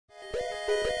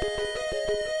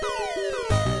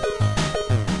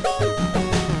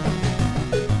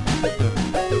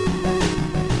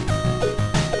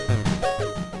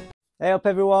Hey up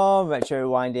everyone,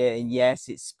 RetroRewind here, and yes,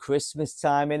 it's Christmas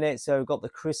time in it, so I've got the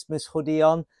Christmas hoodie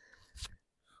on,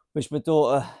 which my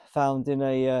daughter found in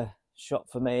a shop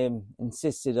for me and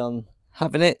insisted on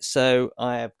having it, so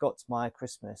I have got my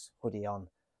Christmas hoodie on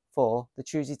for the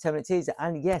Tuesday 10-minute teaser.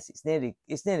 And yes, it's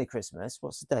nearly Christmas.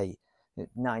 What's the date?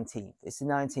 19th. It's the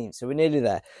 19th, so we're nearly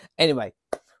there. Anyway,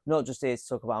 not just here to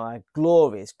talk about my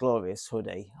glorious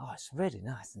hoodie. Oh, it's really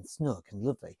nice and snug and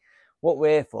lovely. What we're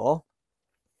here for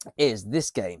is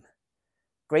this game,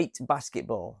 Great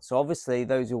Basketball. So obviously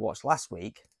those who watched last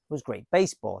week was Great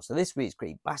Baseball, so this week's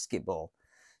Great Basketball.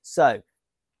 So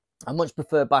I much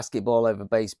prefer basketball over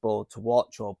baseball to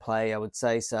watch or play, I would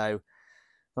say. So I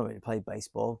don't really play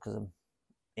baseball because I'm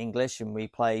English and we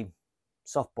play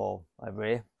softball over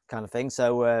here kind of thing,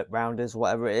 so rounders,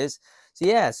 whatever it is. So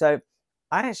yeah, so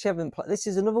I actually haven't played. This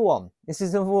is another one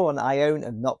I own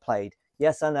and not played.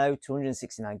 Yes, I know,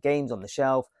 269 games on the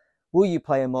shelf. Will you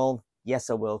play them all? Yes,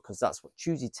 I will, because that's what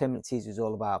Tuesday 10-minute teaser is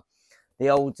all about. The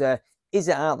old, is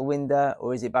it out the window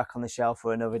or is it back on the shelf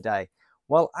for another day?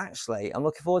 Well, actually, I'm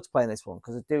looking forward to playing this one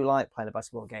because I do like playing a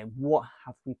basketball game. What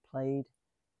have we played?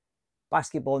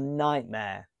 Basketball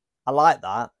Nightmare. I like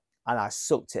that, and I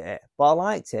sucked at it, but I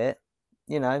liked it,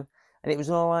 you know, and it was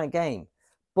an all right game.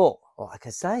 But, like I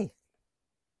say,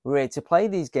 we're here to play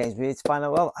these games. We're here to find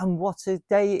out, well, and what a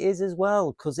day it is as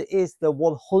well, because it is the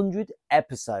 100th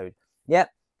episode.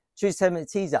 Yep, Tuesday 10-minute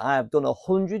teaser. I have done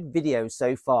 100 videos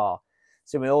so far.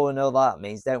 So we all know what that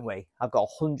means, don't we? I've got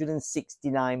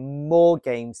 169 more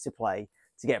games to play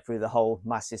to get through the whole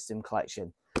Mass System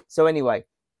collection. So anyway,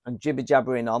 I'm jibber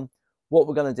jabbering on. What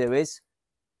we're going to do is,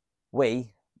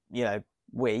 I'm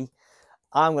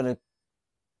going to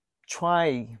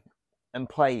try and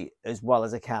play as well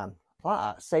as I can. Like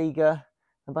that, Sega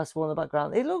and basketball in the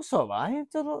background. It looks all right.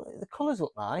 The colours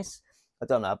look nice. I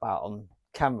don't know about on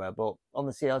camera, but on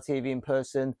the CRTV in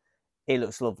person, it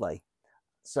looks lovely.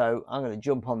 So I'm going to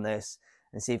jump on this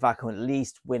and see if I can at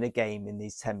least win a game in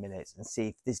these 10 minutes and see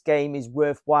if this game is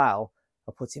worthwhile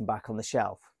of putting back on the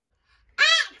shelf.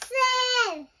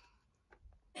 Action!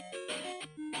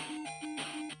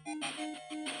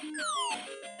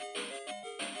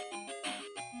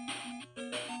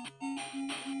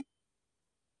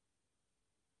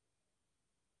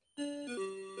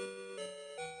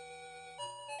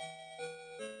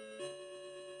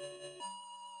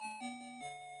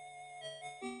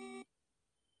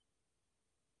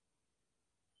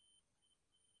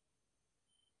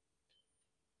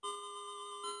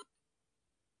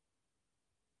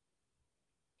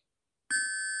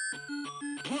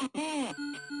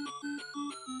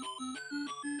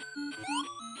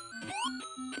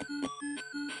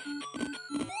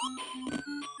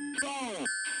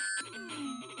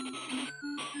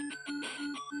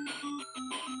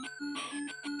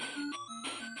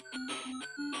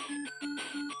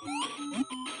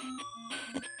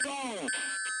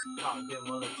 I'm doing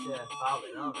one that's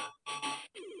fouling, aren't I?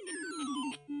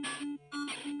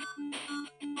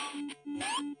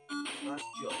 That's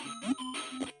jump.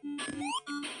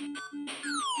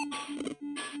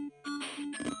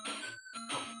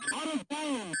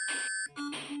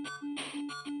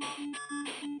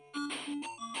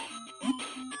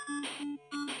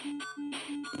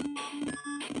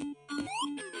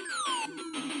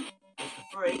 That's for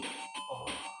free. Oh.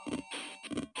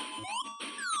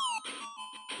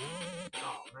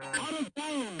 Oh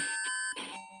man.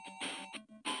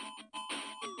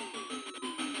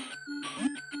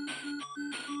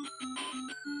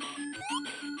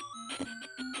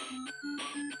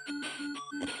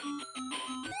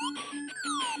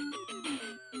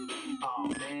 Oh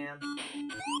man.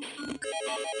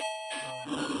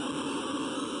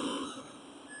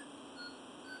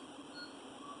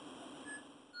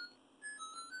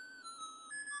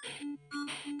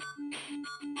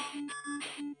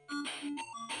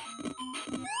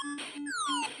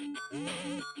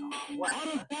 What?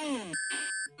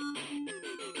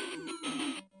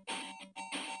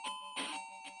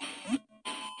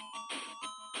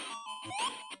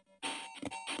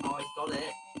 Oh, he's got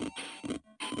it.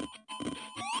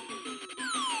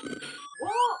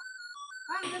 What?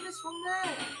 How did I miss from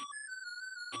there?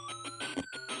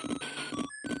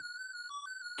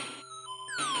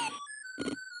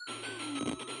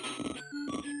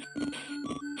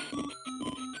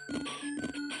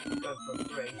 Go for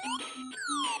three.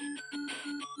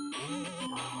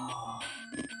 Oh.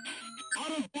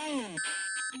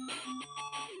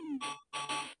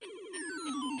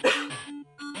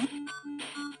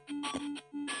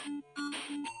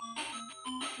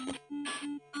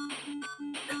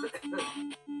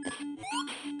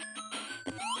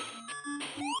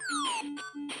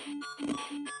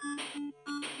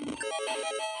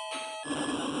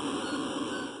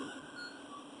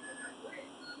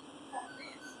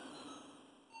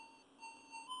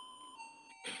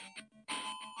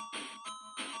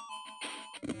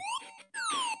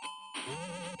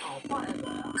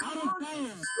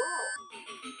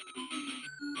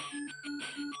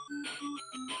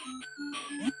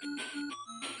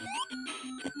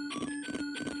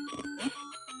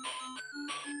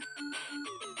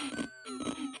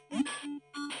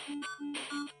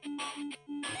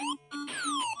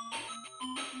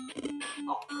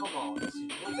 come on, this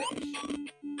is rubbish.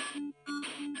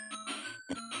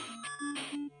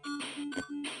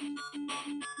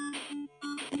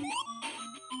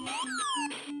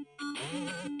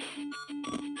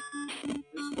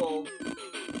 Loose ball.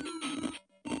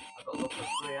 I've got to look for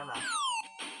 3, haven't I?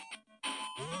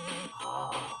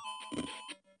 Oh.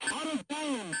 Out of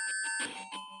bounds.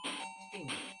 This game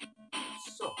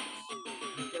sucks.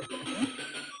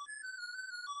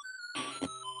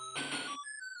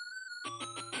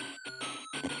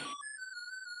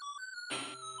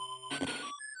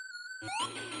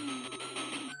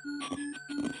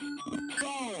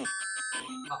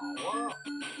 Oh, what?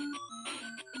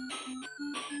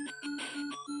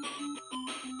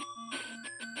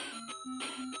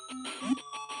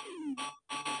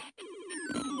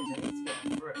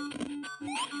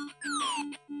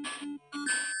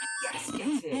 Yes, get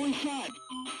it! One shot!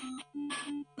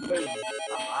 Boom!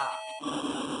 Ah!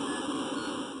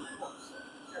 What's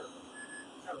terrible?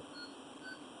 Terrible.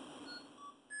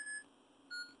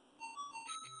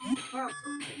 Crowd's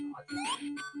not too bad.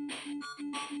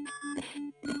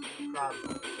 The crowd's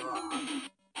not too bad.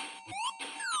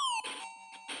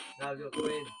 Now you'll go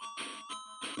in.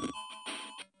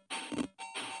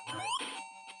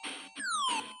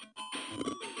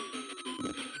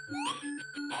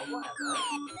 Oh, whatever.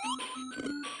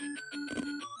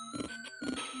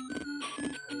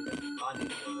 I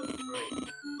need another 3.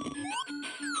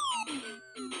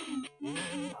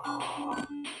 Oh.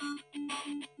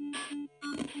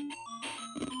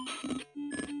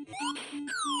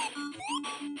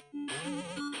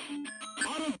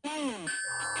 Out of bounds.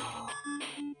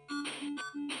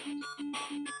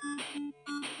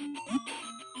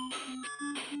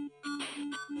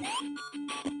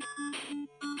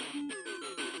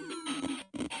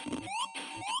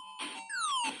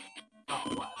 Oh,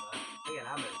 whatever. They get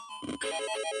hammered.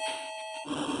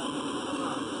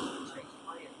 Change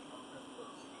player.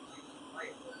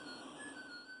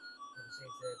 Never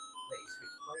seems to let you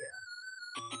switch player.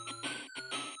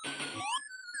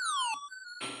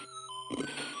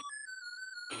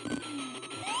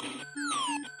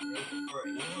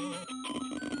 Free.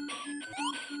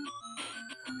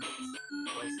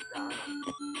 Wasted that,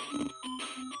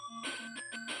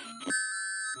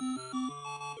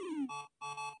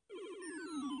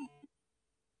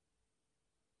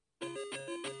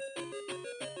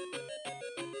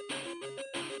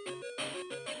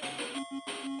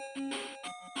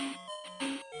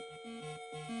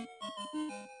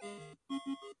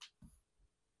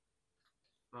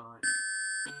 right.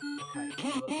 Okay.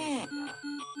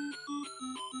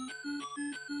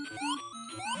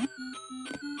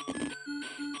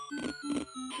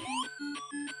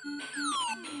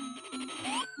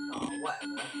 Oh,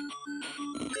 whatever.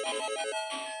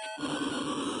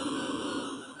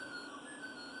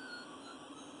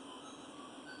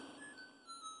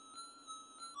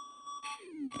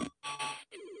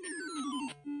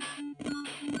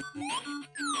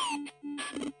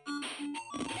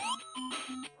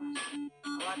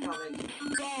 I like how they can...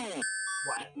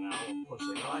 Whatever, I'll push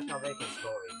it. I like how they can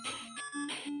score easy.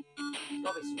 There's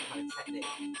got to be some kind of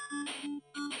technique.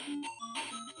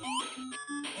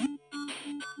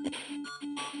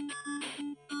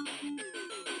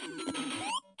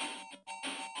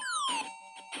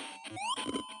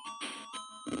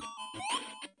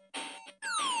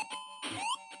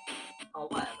 Oh,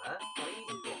 whatever. I'll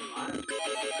easy one, right?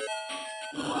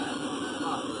 Whatever.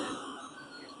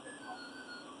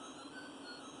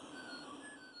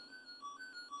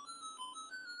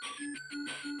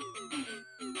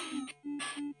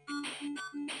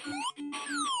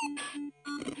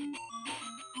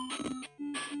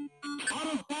 Out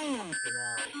of bounds.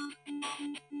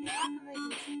 How can they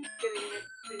just get it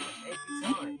pretty much every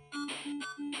time?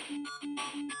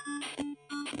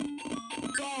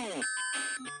 Oh,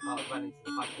 I ran into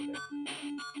the back of it.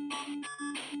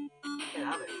 Get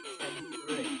out of it.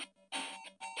 10-3.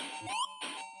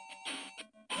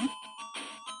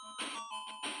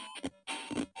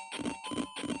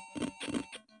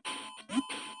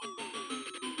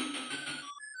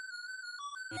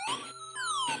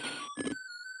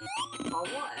 Oh,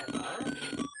 whatever.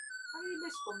 How did he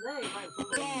miss one there? He ran from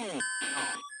there.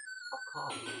 Oh, fuck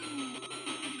off.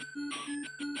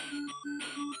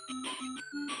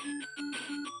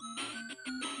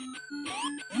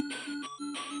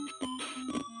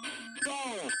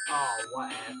 Oh,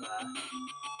 whatever.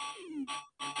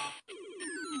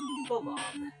 Come on.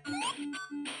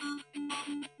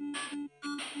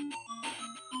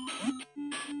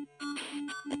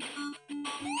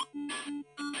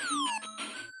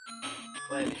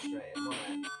 Clearly straight in, wasn't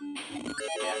it?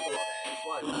 The angle on it as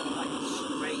well, like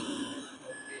straight in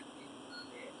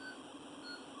the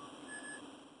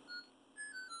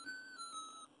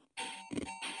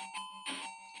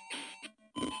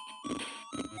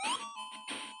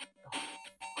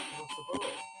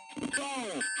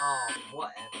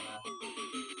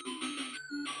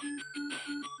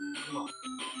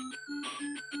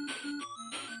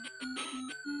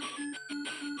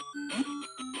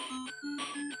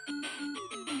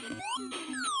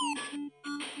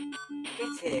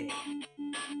in.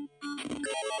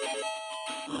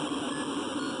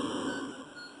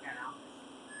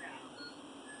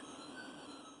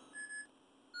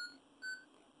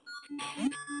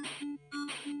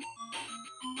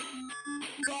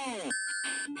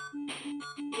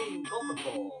 You got the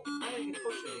ball. How are you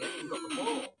pushing it? You got the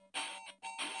ball.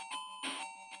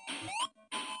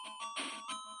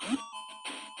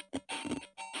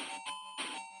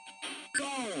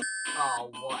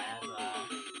 Oh, whatever.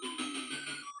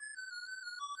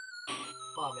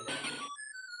 5 minutes.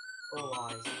 All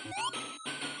eyes.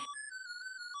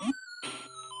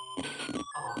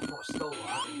 Oh, I thought I stole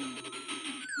that.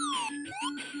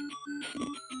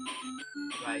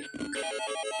 Right.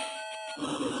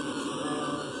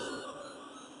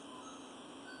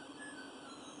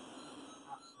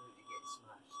 Absolutely get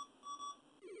smashed.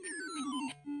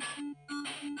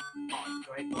 Oh, it's a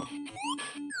great one.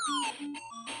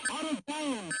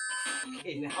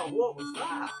 Fucking hell, what was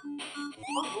that?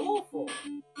 That's awful.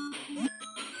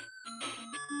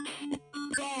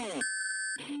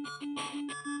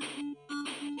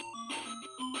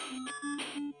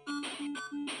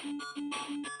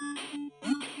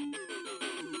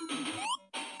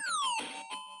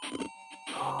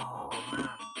 Oh man.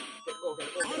 Get the ball, get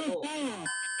the ball, get the ball.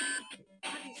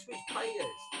 How do you switch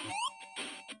players?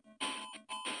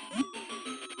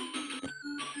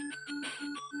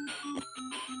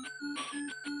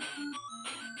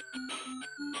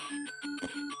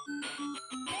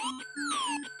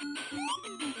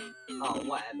 Oh,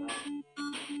 whatever.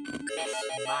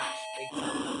 Smash, big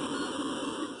time.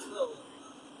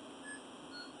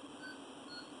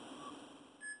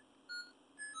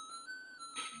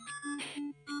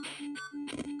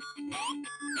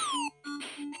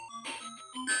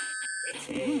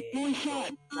 One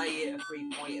shot. Now you hit a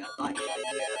 3-pointer. Like you hit a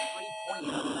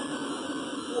 3-pointer.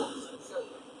 What? So,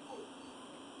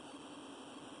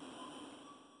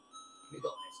 we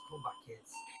got this. Come back,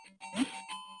 kids.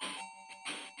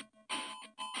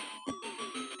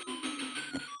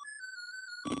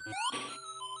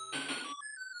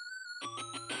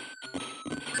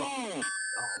 Oh,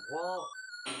 what?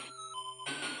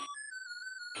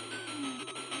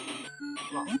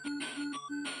 Come on.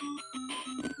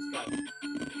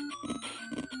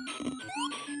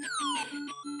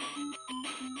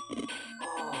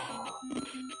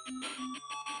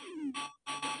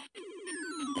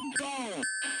 Let's go.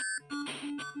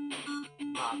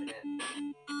 Having it.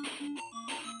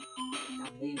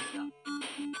 Damn, needed that.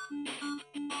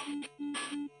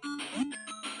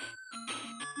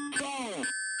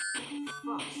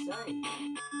 Fuck's sake.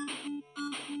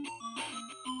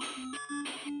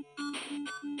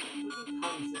 Bloody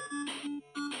pans it.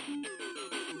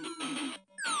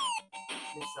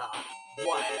 Miss that.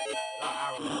 Whatever. That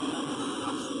arrow.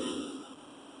 Past it.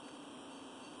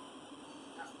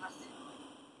 That's past it.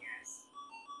 Yes.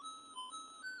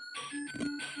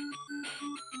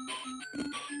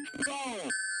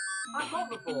 I got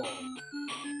the ball.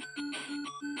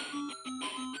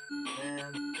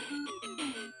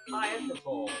 I had the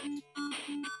ball.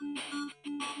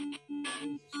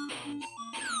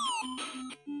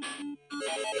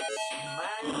 Jesus Christ. It's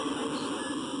smashed.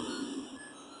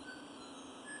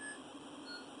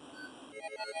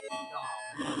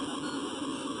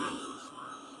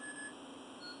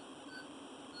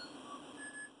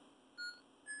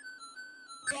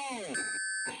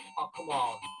 Oh, come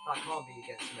on. That can't be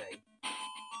against me.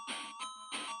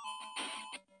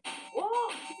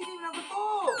 What? He didn't even have the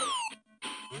ball.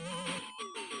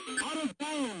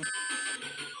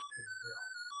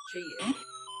 Cheating.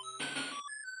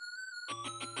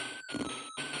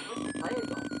 Where's the player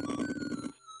gone?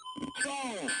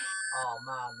 Oh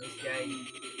man, this game.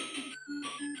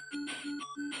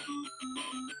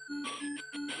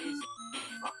 These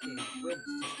fucking wins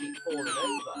just keep falling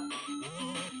over.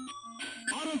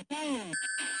 That was it.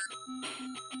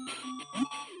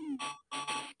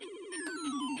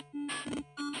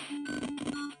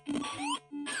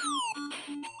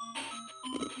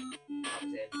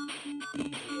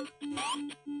 Easy.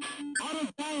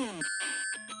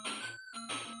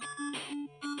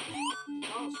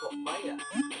 Can't swap player.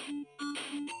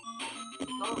 You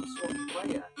can't swap your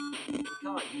player. You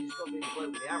can't, you just got to be the bloke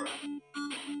with the arrow.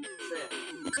 That's it.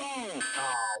 Oh,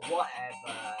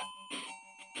 whatever.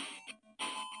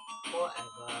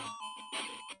 Whatever.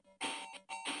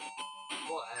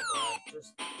 Whatever.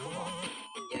 Just, come on.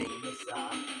 Yeah, you missed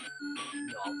that.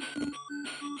 No.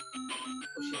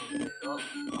 Pushing it up. Oh,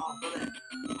 I've got it.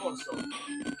 Come on, son.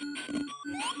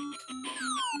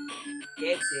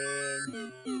 Get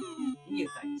in. In your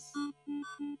face.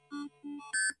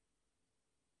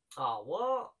 Oh,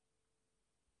 what?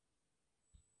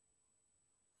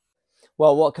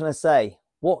 Well, what can I say?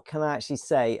 What can I actually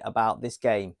say about this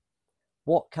game?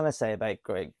 What can I say about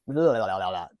great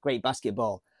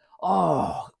basketball?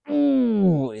 Oh,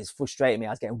 it's frustrating me. I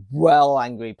was getting well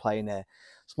angry playing it.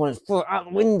 Just wanted to throw it out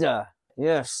the window.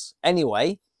 Yes.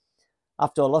 Anyway,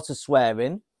 after a lot of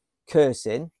swearing,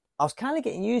 cursing, I was kind of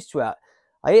getting used to it.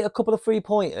 I hit a couple of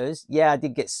 3-pointers. Yeah, I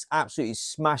did get absolutely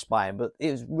smashed by him, but it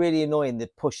was really annoying,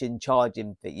 the pushing,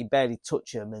 charging that you barely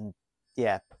touch him, and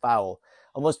yeah, foul.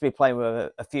 I must be playing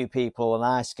with a few people on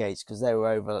ice skates because they were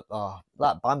over,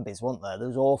 like Bambi's, weren't they? That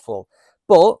was awful.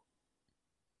 But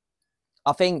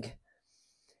I think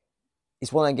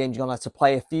it's one of the games you're going to have to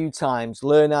play a few times,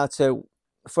 learn how to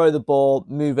throw the ball,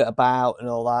 move it about and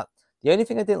all that. The only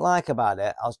thing I didn't like about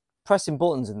it, I was pressing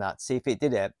buttons and that to see if it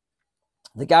did it.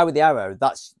 The guy with the arrow,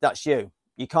 that's you.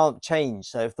 You can't change.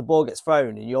 So if the ball gets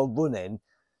thrown and you're running,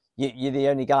 you're the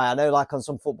only guy. I know, like on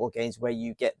some football games where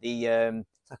you get the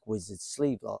it's like a wizard's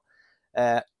sleeve lot.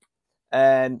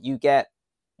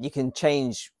 You can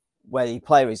change where the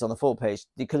player is on the full page.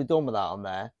 You could have done with that on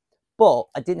there, but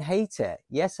I didn't hate it.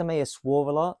 Yes, I may have swore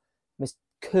a lot,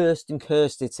 cursed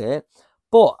at it,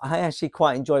 but I actually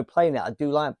quite enjoy playing it. I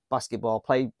do like basketball.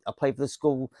 I play for the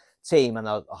school team, and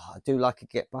I do like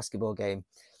a basketball game.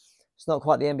 It's not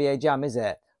quite the NBA Jam, is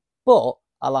it? But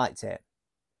I liked it.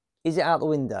 Is it out the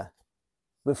window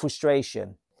with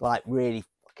frustration? Like really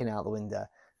fucking out the window?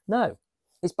 No,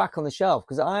 it's back on the shelf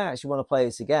because I actually want to play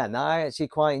this again. I actually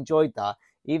quite enjoyed that,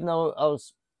 even though I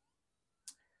was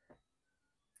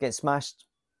getting smashed.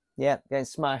 Yeah, getting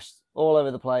smashed all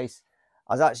over the place.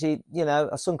 I was actually,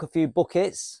 I sunk a few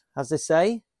buckets, as they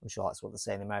say. I'm sure that's what they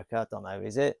say in America. I don't know,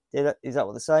 is it? Is that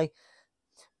what they say?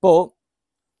 But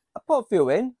I put a few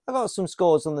in. I got some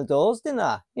scores on the doors, didn't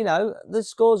I? The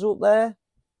scores are up there.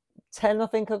 10, I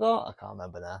think I got. I can't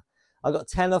remember now. I got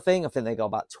 10, I think. I think they got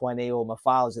about 20. All my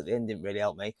files at the end didn't really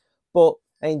help me. But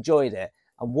I enjoyed it.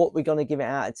 And what we're going to give it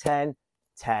out of 10?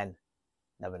 10.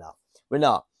 No, we're not. We're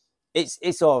not.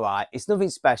 It's all right. It's nothing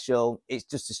special. It's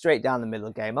just a straight down the middle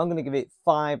game. I'm going to give it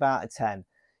 5 out of 10.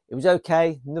 It was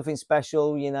okay. Nothing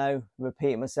special,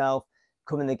 repeating myself.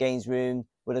 Come in the games room.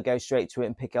 Would I go straight to it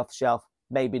and pick it off the shelf?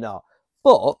 Maybe not.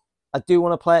 But I do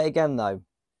want to play it again, though.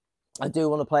 I do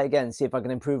want to play it again, see if I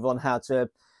can improve on how to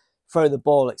throw the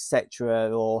ball,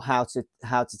 etc., or how to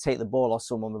take the ball off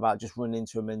someone without just running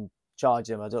into them and charge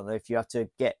them. I don't know if you have to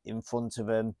get in front of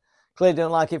them. Clearly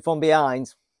don't like it from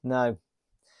behind. No.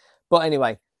 But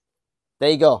anyway, there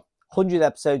you go. 100th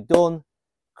episode done.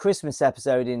 Christmas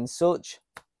episode in such.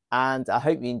 And I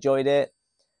hope you enjoyed it.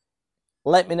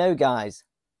 Let me know, guys.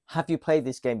 Have you played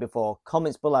this game before?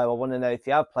 Comments below. I want to know if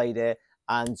you have played it.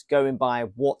 And going by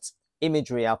what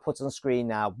imagery I'll put on the screen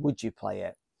now, would you play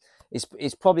it?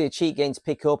 It's probably a cheap game to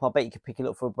pick up. I bet you could pick it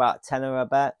up for about £10, I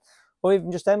bet. Or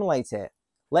even just emulate it.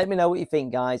 Let me know what you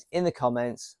think, guys, in the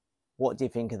comments. What do you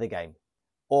think of the game?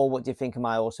 Or what do you think of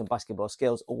my awesome basketball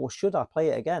skills? Or should I play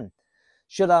it again?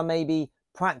 Should I maybe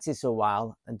practice a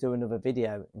while and do another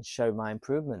video and show my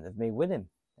improvement of me winning?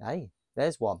 Hey,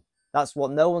 there's one. That's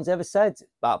what no one's ever said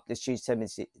about this Tuesday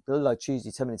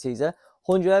 10-minute teaser.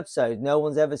 100 episodes, no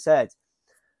one's ever said.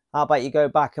 How about you go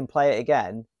back and play it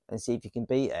again and see if you can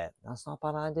beat it? That's not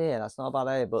a bad idea. That's not a bad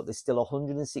idea. But there's still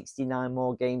 169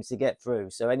 more games to get through.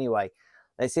 So anyway,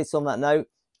 let's hit on that note.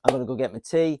 I'm going to go get my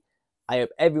tea. I hope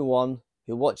everyone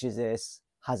who watches this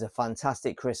has a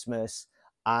fantastic Christmas.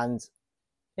 And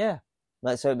yeah,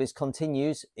 let's hope this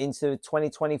continues into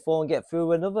 2024 and get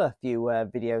through another few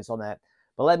videos on it.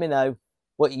 But let me know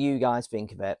what you guys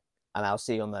think of it. And I'll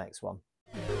see you on the next one.